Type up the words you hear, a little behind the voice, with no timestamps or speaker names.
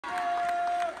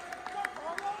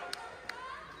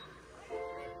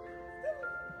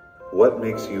What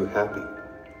makes you happy?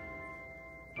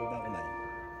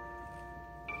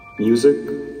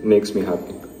 Music makes me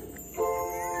happy.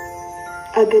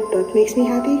 A good book makes me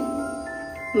happy.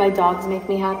 My dogs make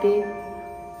me happy.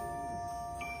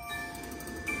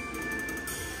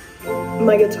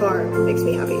 My guitar makes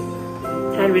me happy.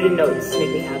 Handwritten notes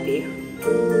make me happy.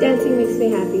 Dancing makes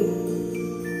me happy.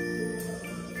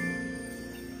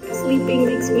 Sleeping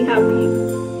makes me happy.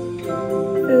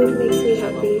 Food makes me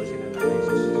happy.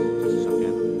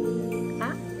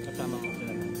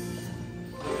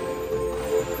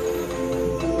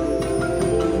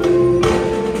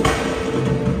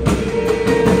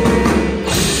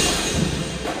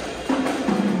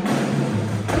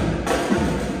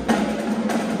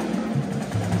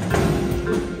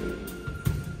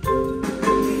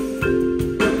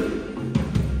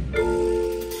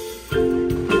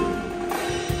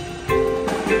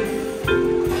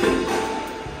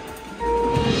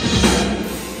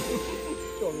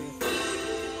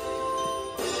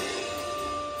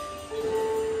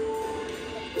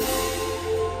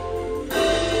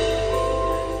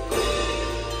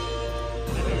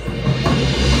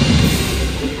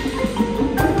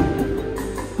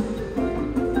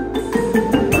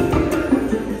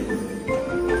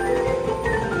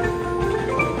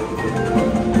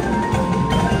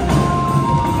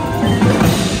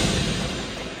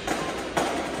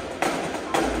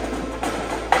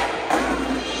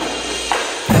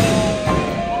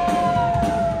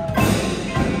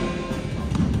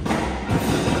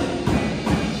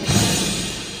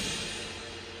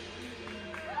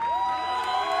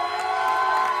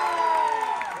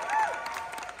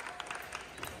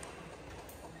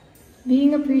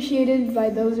 Being appreciated by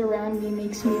those around me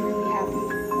makes me really happy.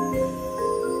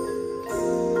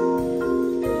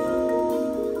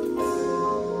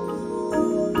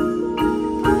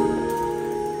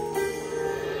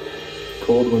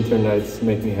 Cold winter nights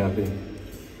make me happy.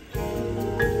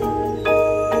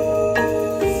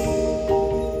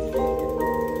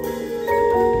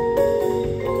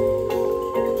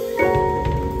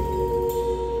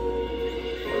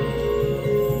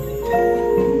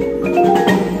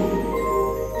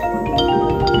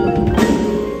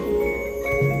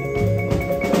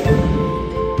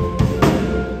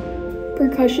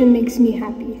 Percussion makes me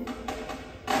happy.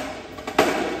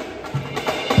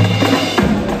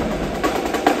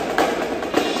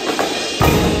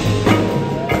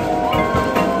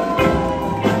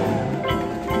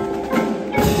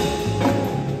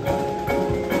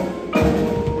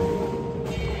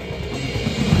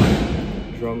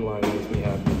 Drumline makes me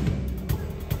happy.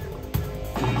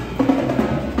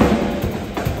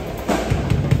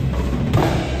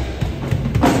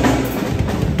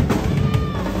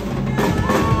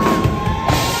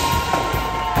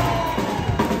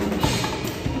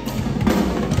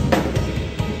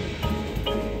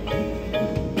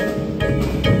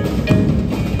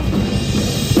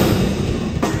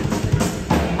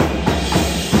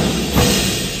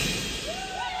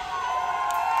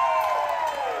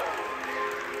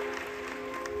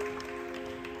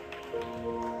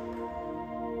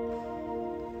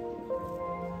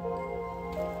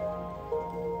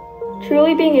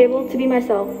 Truly being able to be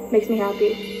myself makes me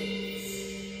happy.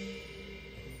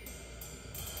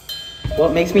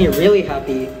 What makes me really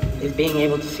happy is being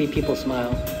able to see people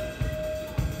smile.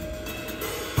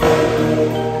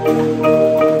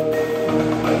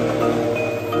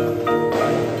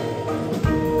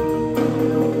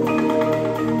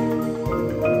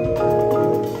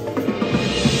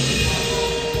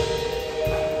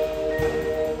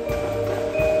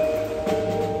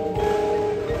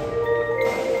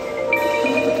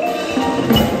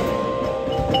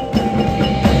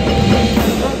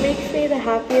 The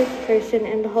happiest person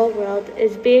in the whole world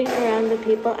is being around the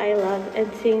people I love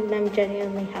and seeing them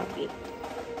genuinely happy.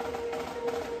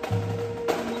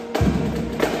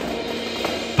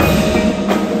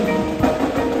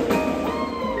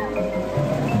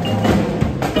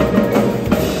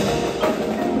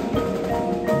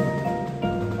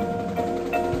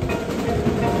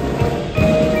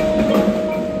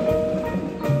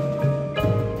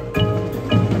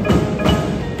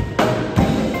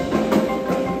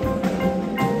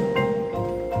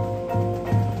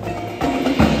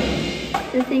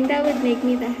 The thing that would make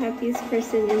me the happiest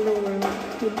person in the world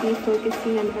would be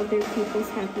focusing on other people's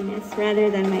happiness rather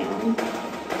than my own.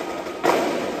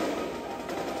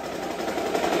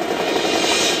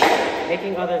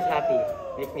 Making others happy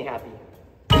makes me happy.